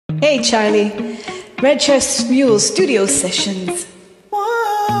Hey Charlie, Red Chest Mule Studio Sessions.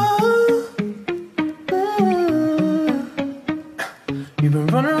 You've been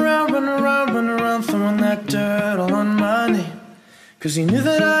running around, throwing that dirt all on my name. Cause you knew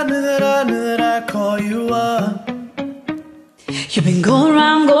that I'd call you up. You've been going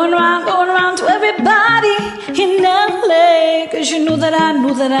around to everybody in LA. Cause you knew that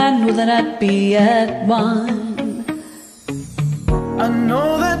I'd be at one. I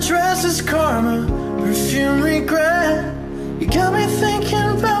know that dress is karma, perfume regret. You got me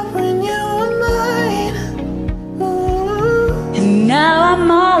thinking about when you were mine. Ooh. And now I'm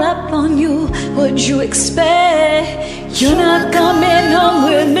all up on you, what'd you expect? You're not coming home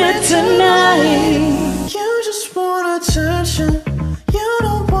with me tonight. You just want attention, you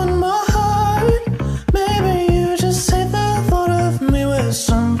don't want my heart. Maybe you just hate the thought of me with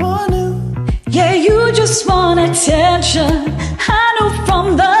someone new. Yeah, you just want attention, I know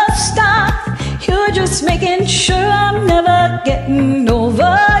from the start. You're just making sure I'm never getting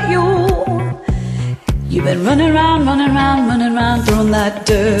over you. You've been running around, throwing that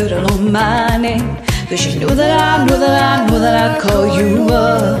dirt all on my name. Cause you knew that I'd call you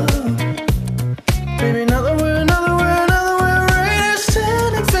up. Baby, now that we're right here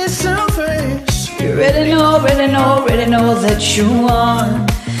standing face to face. You already know that you won.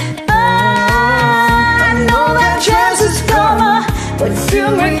 I know that chance is gone, but you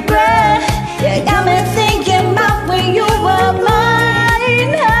regret. You got me thinking about when you were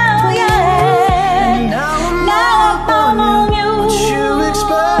mine. Oh yeah. Now I'm on you. What you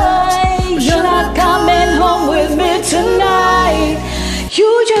expect? You're not coming home with me tonight. You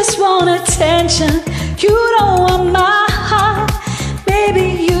just want attention, you don't want my heart. Maybe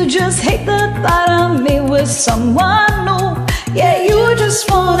you just hate the thought of me with someone new. Yeah, you just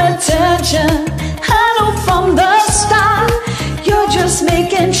want attention, I know from the start. You're just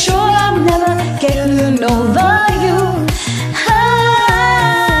making sure I'm never getting over you.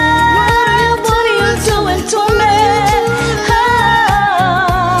 What are you doing to me?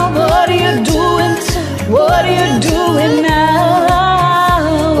 What are you doing? What are you doing now?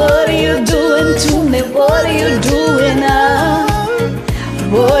 What are you doing to me? What are you doing now?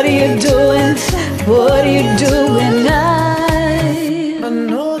 What are you doing? What are you doing now? I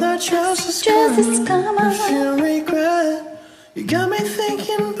know that trust is coming, if you regret. You got me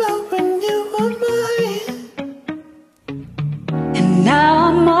thinking about when you were mine. And now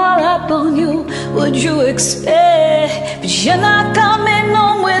I'm all up on you, what'd you expect? But you're not coming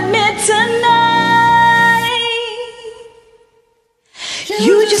home with me tonight.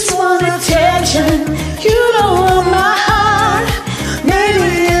 You just want attention, you don't want my heart. Maybe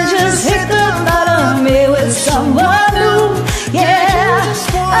you just hit the thought of me with someone new. Yeah,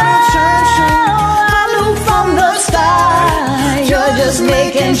 I knew from the start. You're just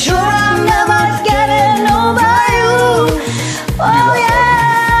making sure I'm never getting over you. Oh yeah.